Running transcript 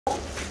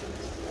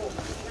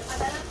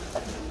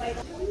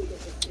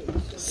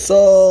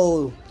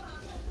So,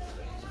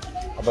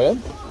 apa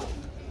yun?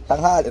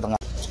 Tanghal, ito nga.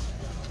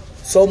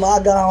 So,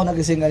 maaga ako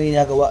nagising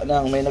kanina gawa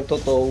ng may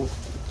nagtotow.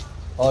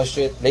 Oh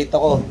shit, late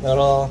ako.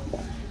 Pero,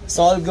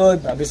 it's all good.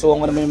 Abisuhan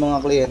ko naman yung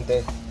mga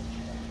kliyente.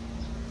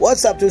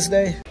 What's up,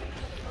 Tuesday?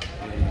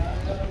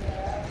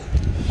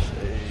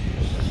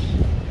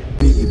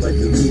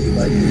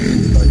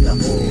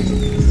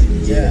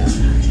 Yeah.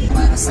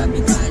 Para sa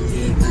aming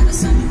kalye, para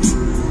sa aming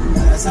crew,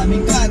 para sa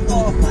aming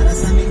kanto, para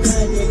sa aming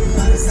kalye,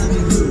 para sa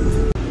aming crew.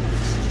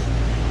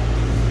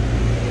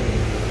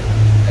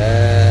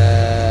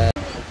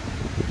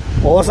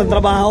 Oras ang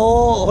trabaho,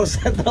 oras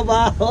ang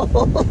trabaho.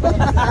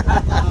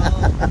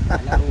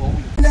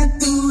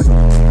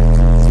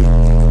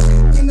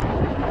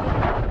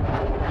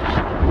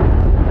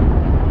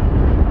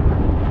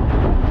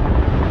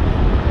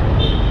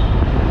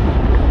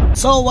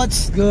 So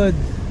what's good?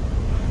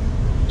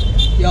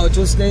 Yo,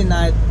 Tuesday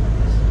night,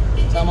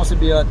 sama si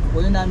Biot.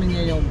 Kunin namin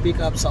niya yung pick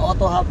up sa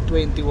Auto Hub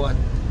 21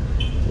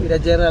 with a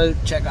general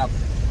check-up.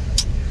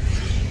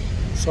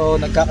 So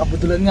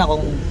nagkakabudulan nga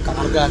kung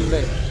kakargahan ba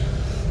eh.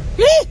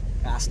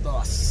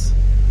 Gastos.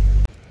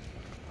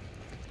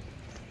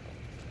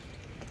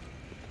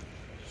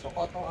 So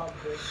Auto Hub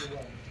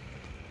 21.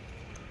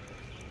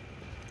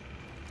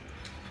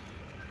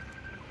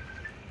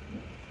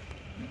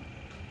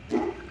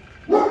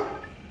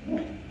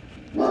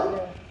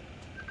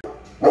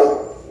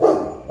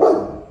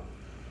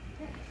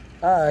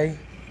 Hi,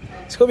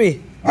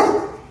 Scooby.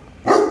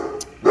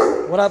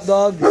 What up,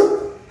 dog?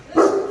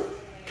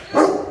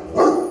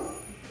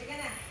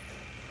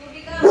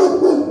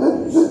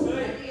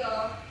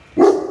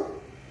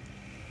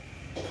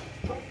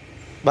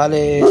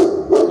 Bale,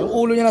 yung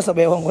ulo niya nasa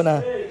bewang ko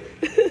na.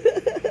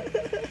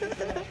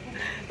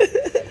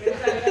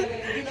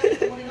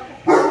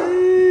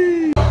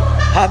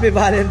 Happy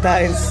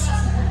Valentine's.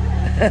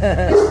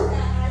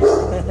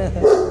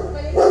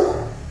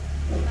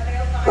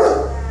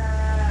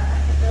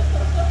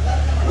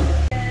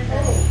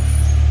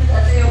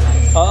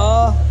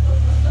 Oo.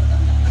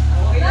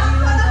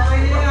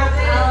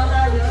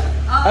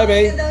 Hi,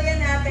 babe.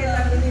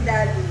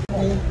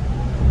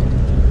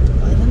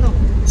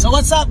 So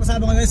what's up?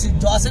 Kasama ko ngayon si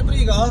Joseph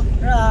Rico.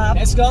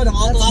 Let's go ng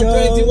Auto Hub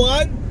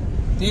 21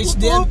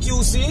 THDM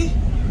QC.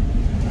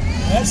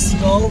 Let's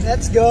go.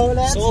 Let's go.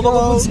 Let's go. So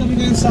mapupunta kami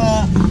ngayon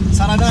sa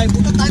Saranay.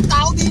 Puta tayong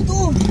tao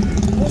dito.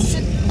 Oh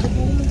shit.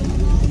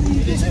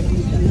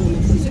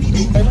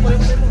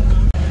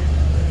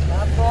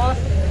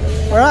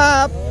 What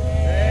up?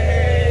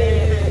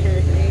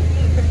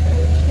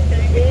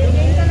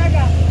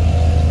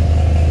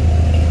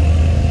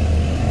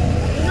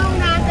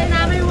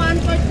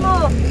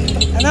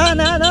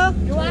 Ano?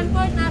 Yung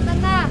 1/4 natin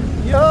na.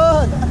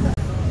 Yun!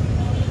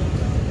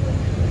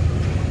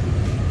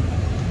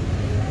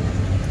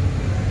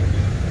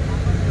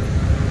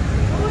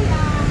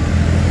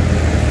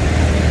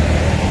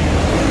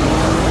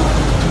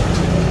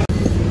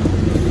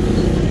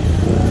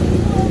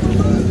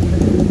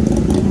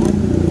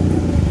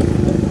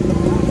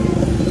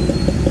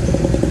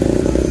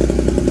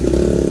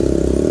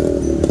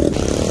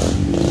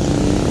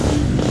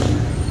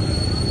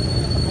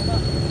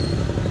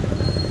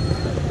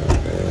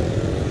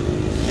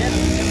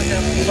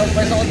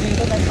 Pwede ako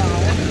dito ng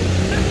tao.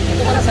 Ito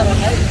ka na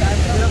Saranay.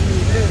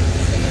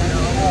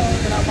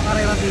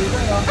 Pinapakarera dito.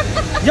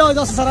 Yo,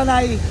 ito sa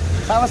Saranay.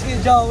 Sama si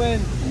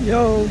Jowen.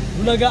 Yo.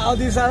 Bulaga ako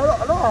din sa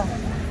ano?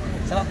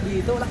 Sarap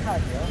dito. Walang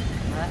kadyo.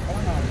 Walang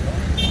kadyo.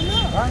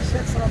 Ah,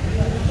 shit. Sarap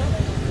dito.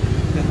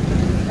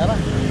 Tara.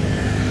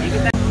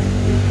 Ikot na.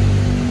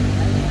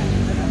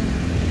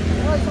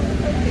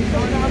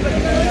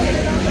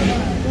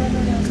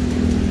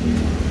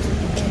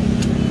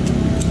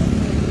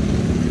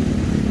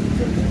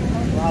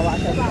 Wawa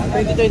siya.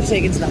 20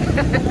 seconds lang.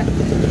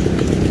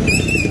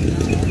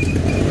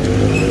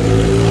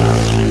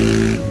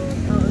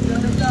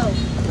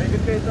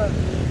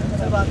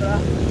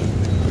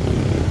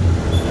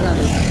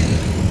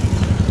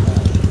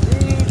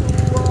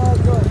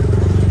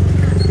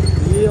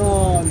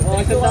 Yun.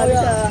 Okay, sandali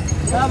siya.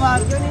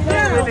 Salamat.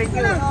 Thank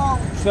you.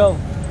 So.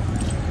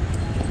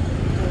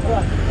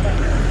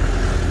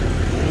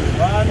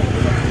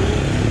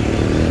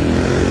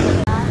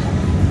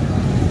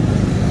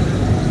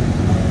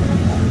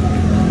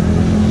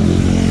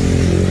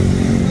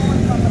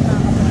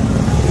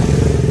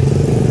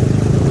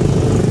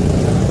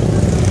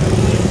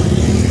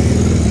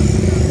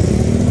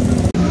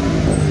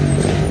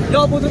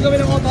 Yo, puto kami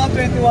ng Auto Hub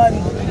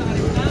 21.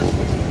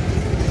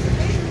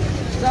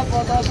 Stop,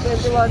 Auto Hub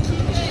 21.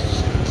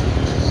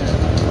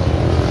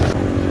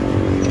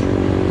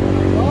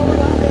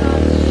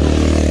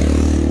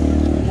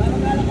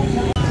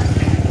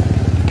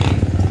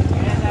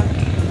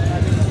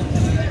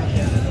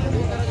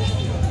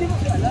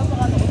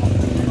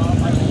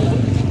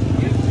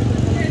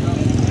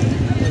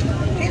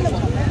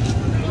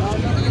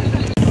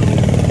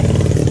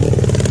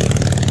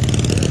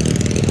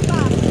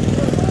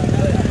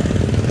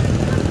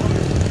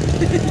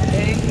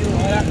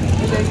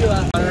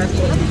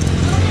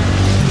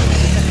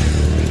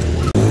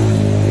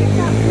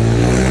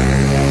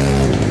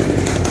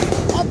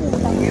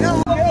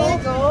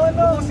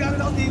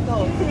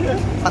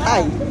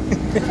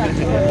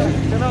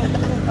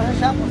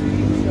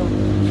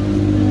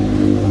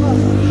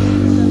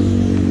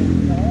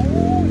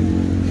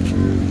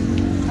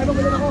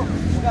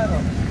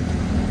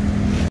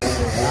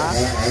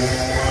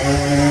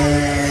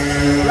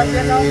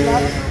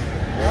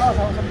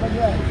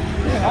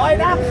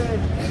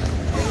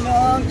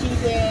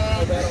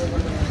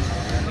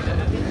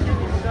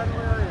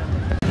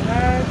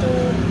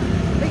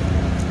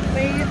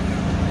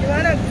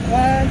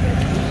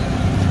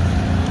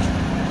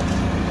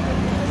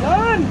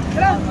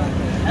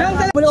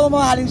 Wala ko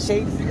mamahaling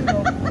shades. 150.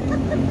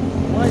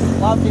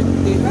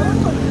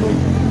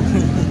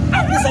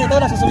 At least ito,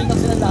 nasusulitan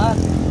sila lahat.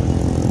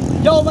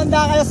 Yo,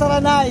 manda kayo sa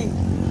Saranay.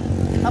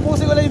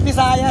 Tapusin ko lang yung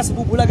Visayas.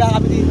 Bubulaga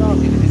kami dito.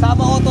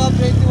 Sama ko to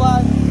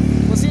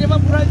 21. Kung sino man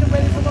brand yung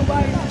pwede sa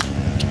Tambay.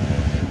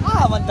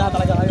 Manda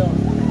talaga kayo.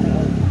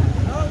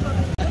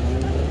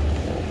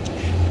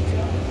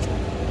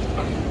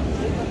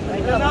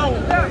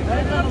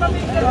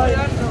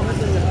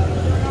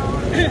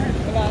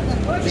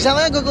 Bisa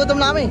kaya gugutom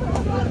na kami.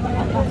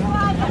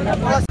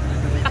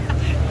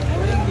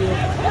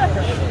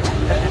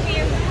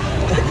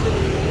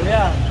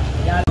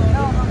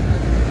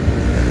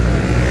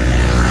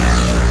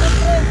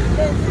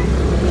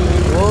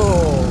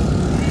 Oh.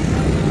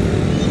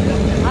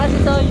 Si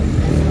Toy.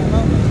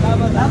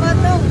 Salamat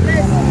to.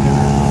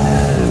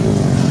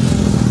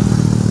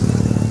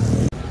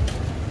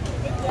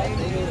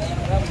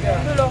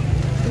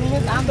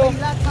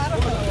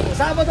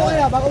 Sama to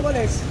kaya bago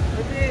umalis.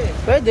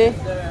 Pwede.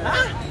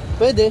 Ha?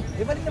 Pwede.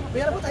 Di ba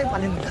meron pa tayong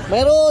paninda?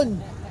 Meron.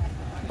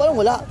 Parang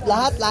wala.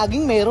 Lahat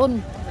laging meron.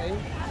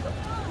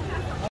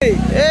 Hey!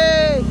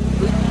 Eh!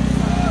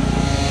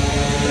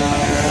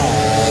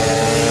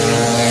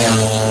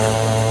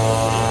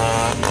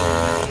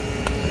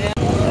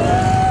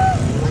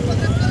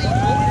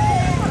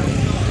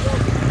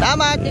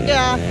 Tama,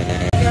 tika.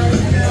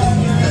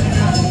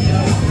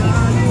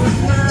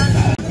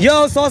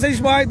 Yo,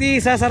 sausage party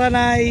sa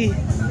Saranay.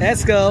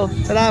 Let's go.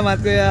 Salamat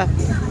kuya.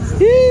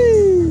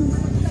 Yee!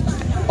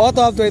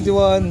 Auto of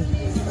 21.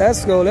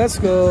 Let's go, let's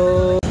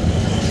go.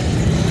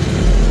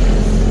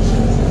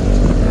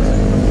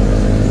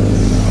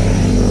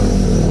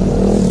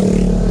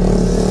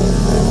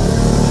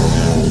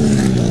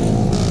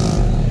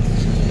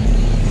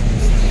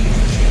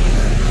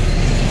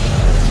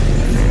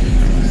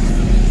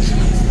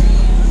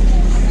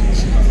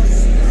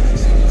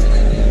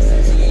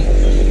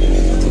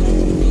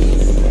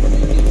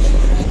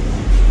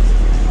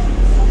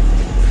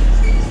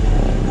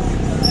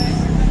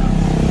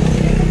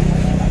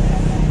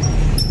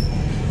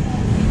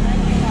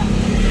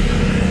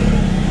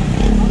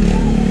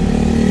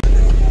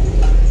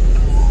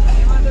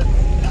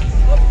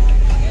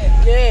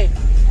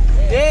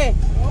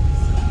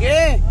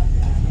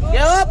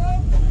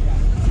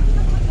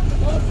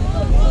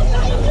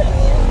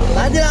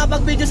 Hindi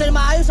nakapag-video sa'yo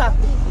maayos ha.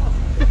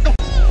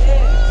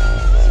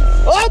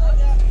 Op!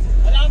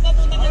 Wala pa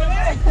punta ka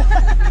naman.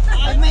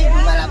 Pag may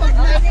wala pag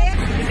na.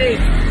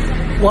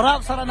 What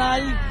up,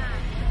 Saranay?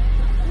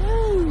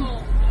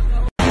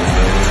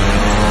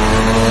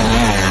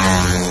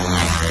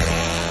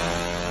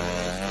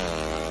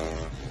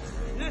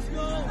 Let's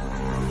go!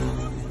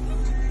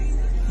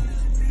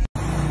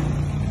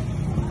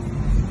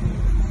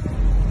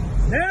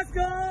 Let's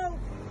go!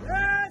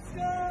 Let's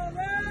go!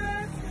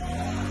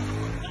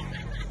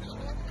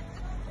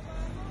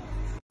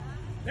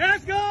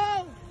 Let's go!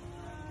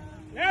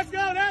 Let's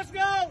go! Let's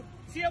go!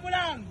 Siya mo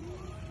lang!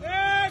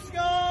 Let's go!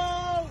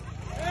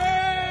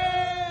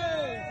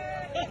 Hey!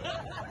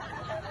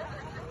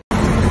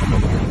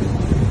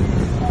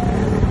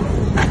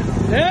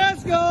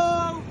 Let's go!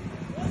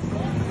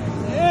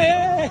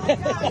 Hey!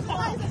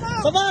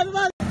 Baba!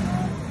 Baba!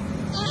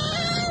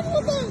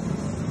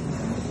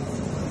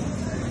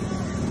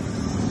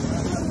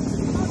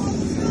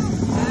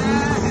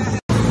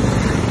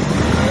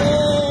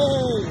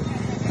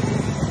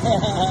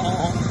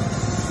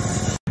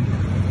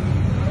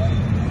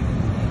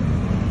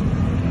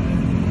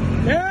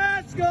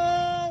 Let's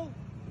go!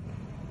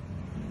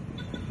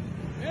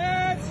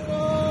 Let's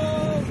go!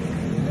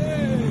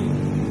 Hey!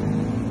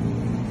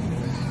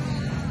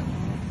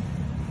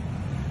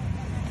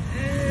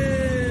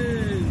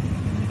 Hey!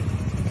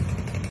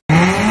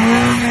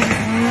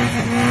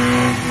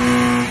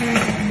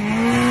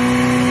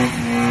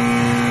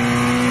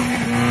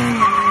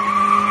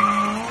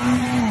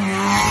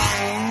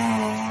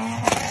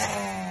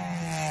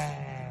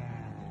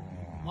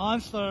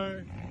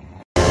 Monster!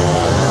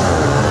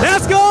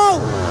 Let's go!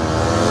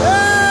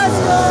 Let's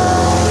go!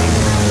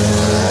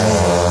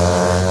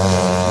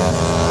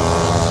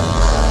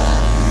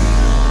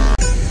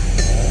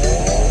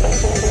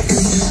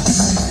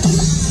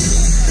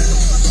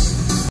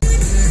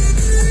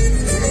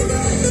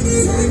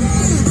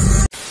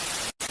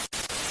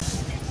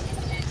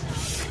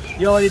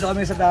 Yo, dito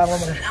kami sa damo.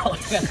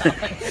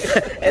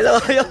 Hello,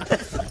 yo.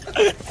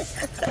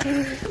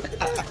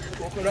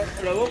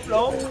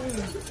 Flow.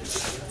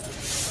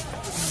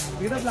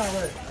 Dito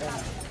flower.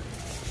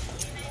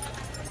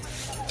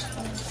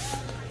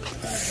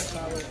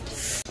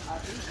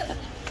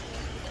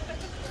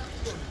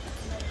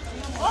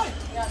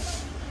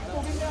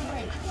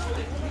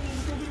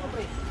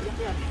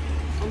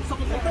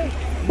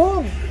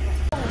 Boom!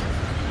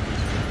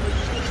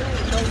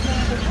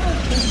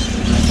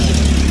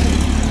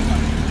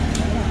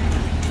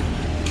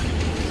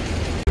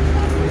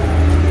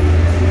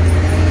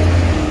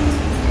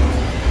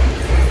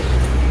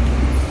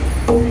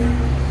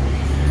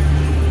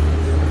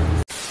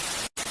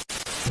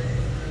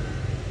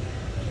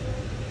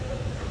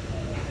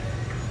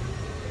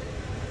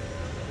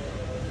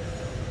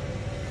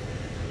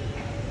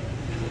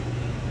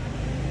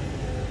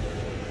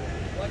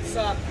 What's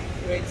up?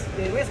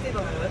 Wednesday ba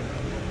ngayon?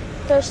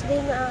 Thursday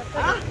na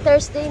ata.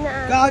 Thursday na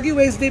ata. Kagi,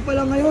 Wednesday pa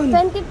lang ngayon.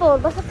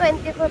 24, basta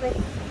 24 eh.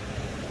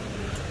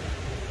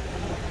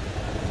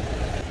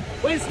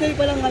 Wednesday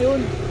pa lang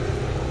ngayon.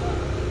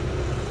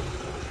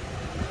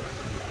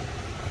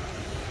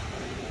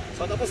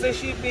 So tapos na yung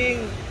shipping,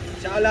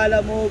 tsaka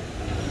lalamove.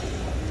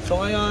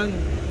 So ngayon,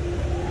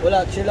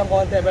 wala, chill lang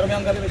konti, pero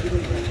may hanggang may bigoy.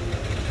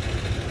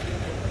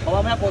 O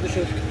mamaya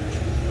photoshoot.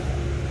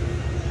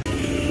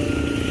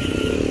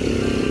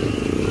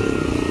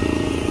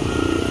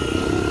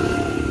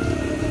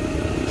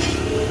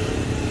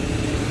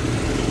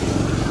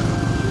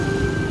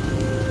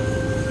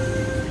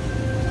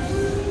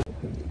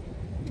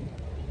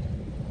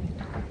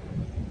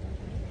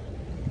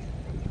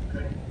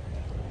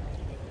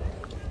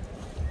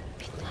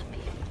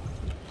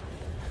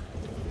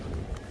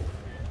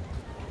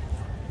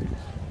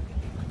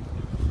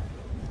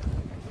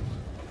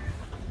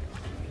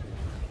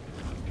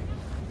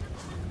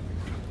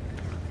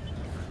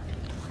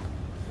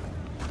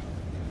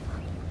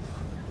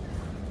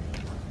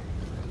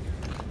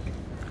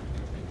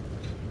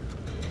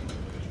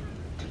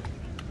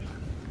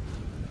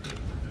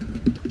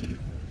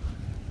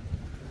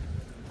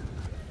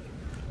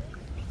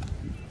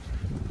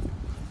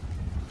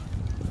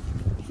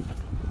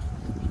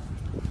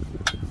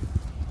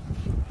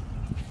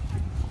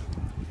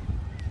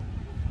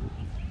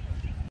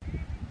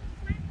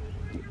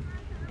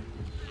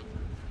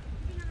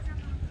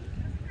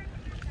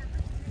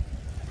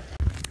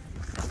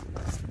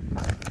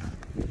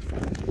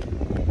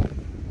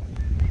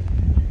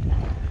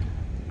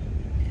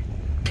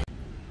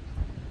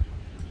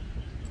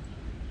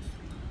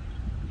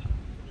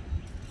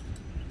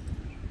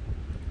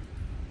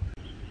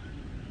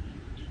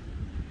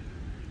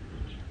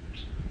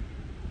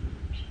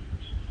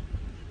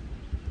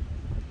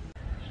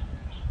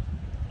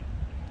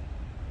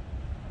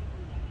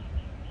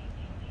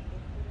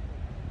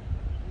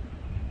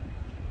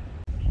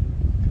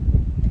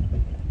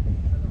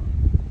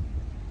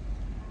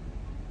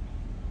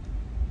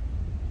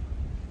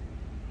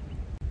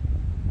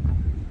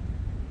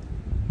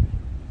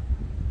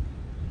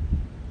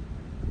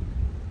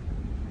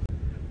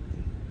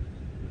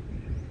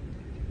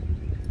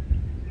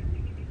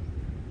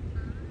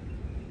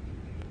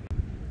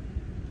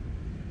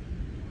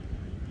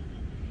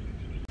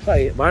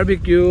 Okay,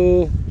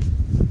 barbecue.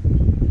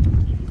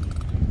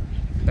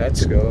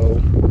 Let's go.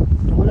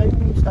 Wala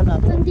yung stand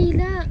natin.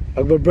 Sandila.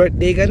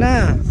 Magba-birthday ka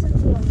na.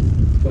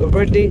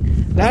 Magba-birthday.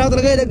 Lalo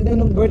talaga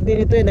nung birthday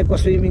nito eh,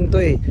 nagpa-swimming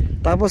to eh.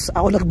 Tapos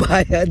ako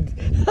nagbayad.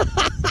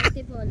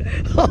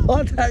 Oo,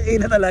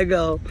 takina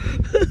talaga oh.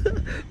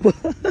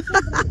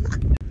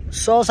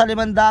 So sa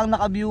 500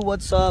 naka-view,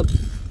 what's up?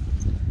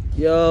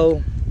 Yo.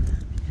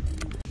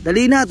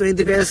 Dali na,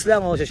 20 pesos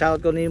lang oh,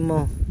 shoutout ko name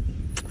mo.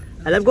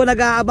 Alam ko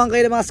nag-aabang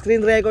kayo ng mga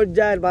screen record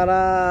dyan para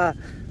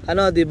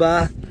ano, di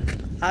ba?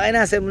 Akin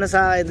na, send mo na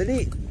sa akin.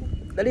 Dali.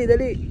 Dali,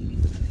 dali.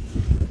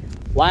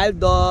 Wild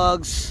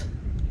dogs.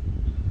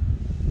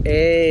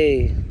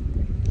 Hey.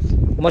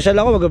 Kumasyal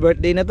ako,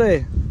 mag-birthday na to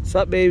eh. What's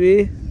up,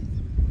 baby?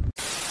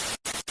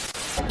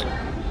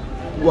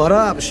 What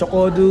up,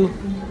 Shokodu?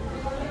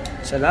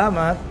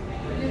 Salamat.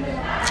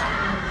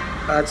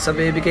 At sa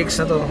baby cakes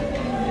na to.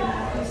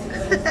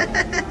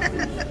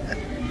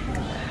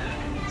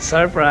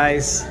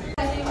 Surprise.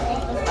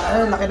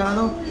 Ay, laki ng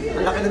ano?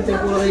 Ang laki ng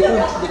tempura rito.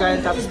 Hindi kaya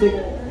yung chopstick.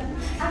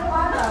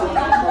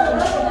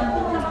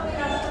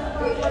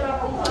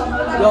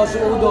 Yo, si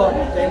Udo.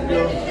 Thank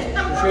you.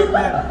 Appreciate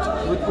man.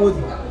 Good food.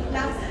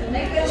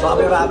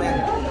 Swabe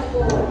ramen.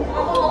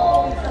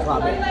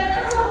 Swabe.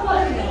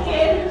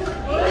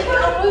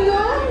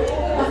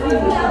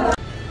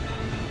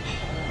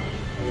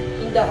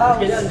 In the house.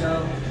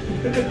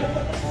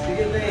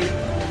 Sige, Lay.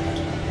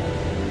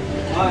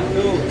 1,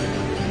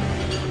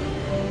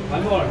 2.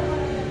 One more.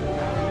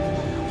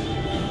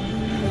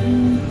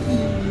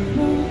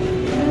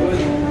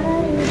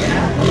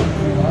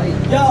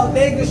 Yo,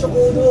 thank you,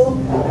 Shokodo.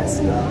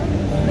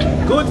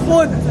 Good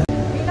food.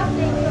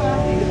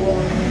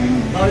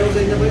 Ayaw sa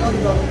inyo ba yun?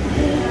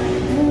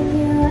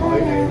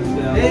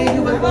 Thank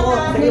you, balik ako.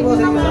 Thank you po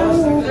sa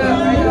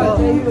inyo.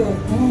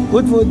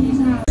 Good food.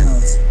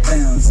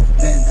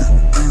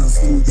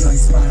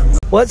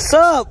 What's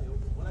up?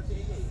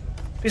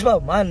 Peace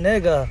ba? Man,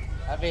 nega.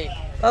 Happy.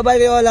 Bye-bye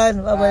kayo,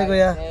 Alan. Bye-bye,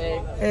 kuya.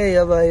 Hey,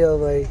 bye-bye,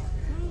 bye-bye.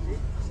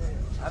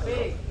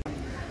 Happy.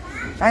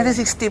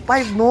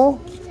 1965, no?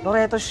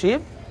 Loreto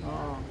Ship?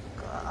 Oo.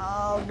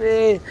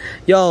 Grabe.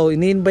 Yo,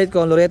 ini-invite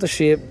ko ang Loreto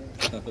Ship.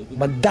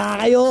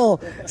 Magda kayo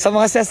sa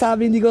mga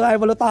sasabi hindi ko kaya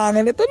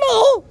palutangan. Ito,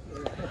 no?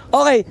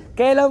 Okay,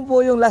 kailan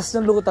po yung last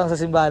ng lutang sa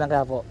simbahan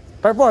kaya po?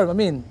 Perform, I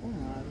mean.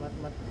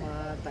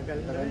 Matagal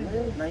na rin.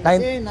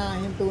 Kasi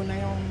nahinto na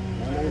yung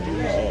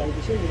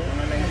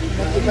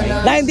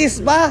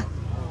 90s pa?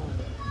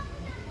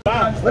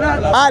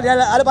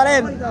 Ano pa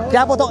rin?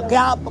 Kaya po to,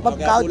 kaya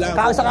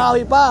kahoy sa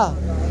kahoy pa.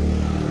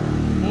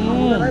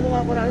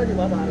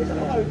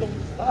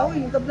 kahoy,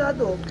 yung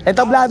tablado.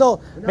 Entablado.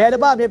 May ano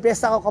ba? May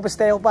piyesta ko,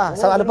 kapisteo pa.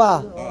 Sa ano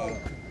pa?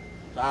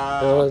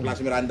 Sa Yun.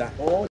 Plaza Miranda.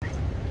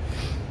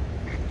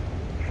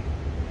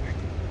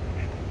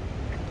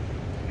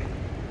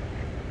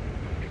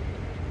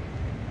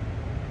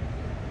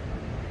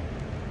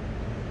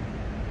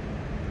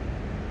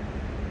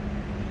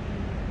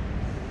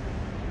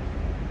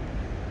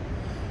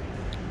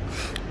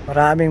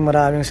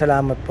 Maraming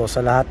salamat po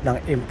sa lahat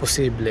ng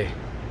imposible.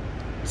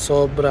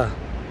 Sobra.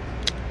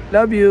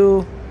 Love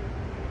you.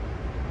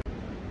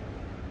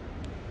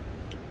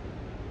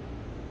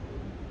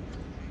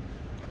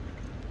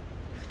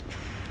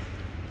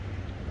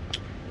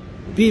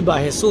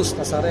 Viva Jesus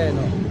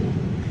Nazareno.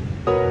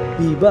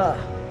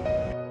 Viva.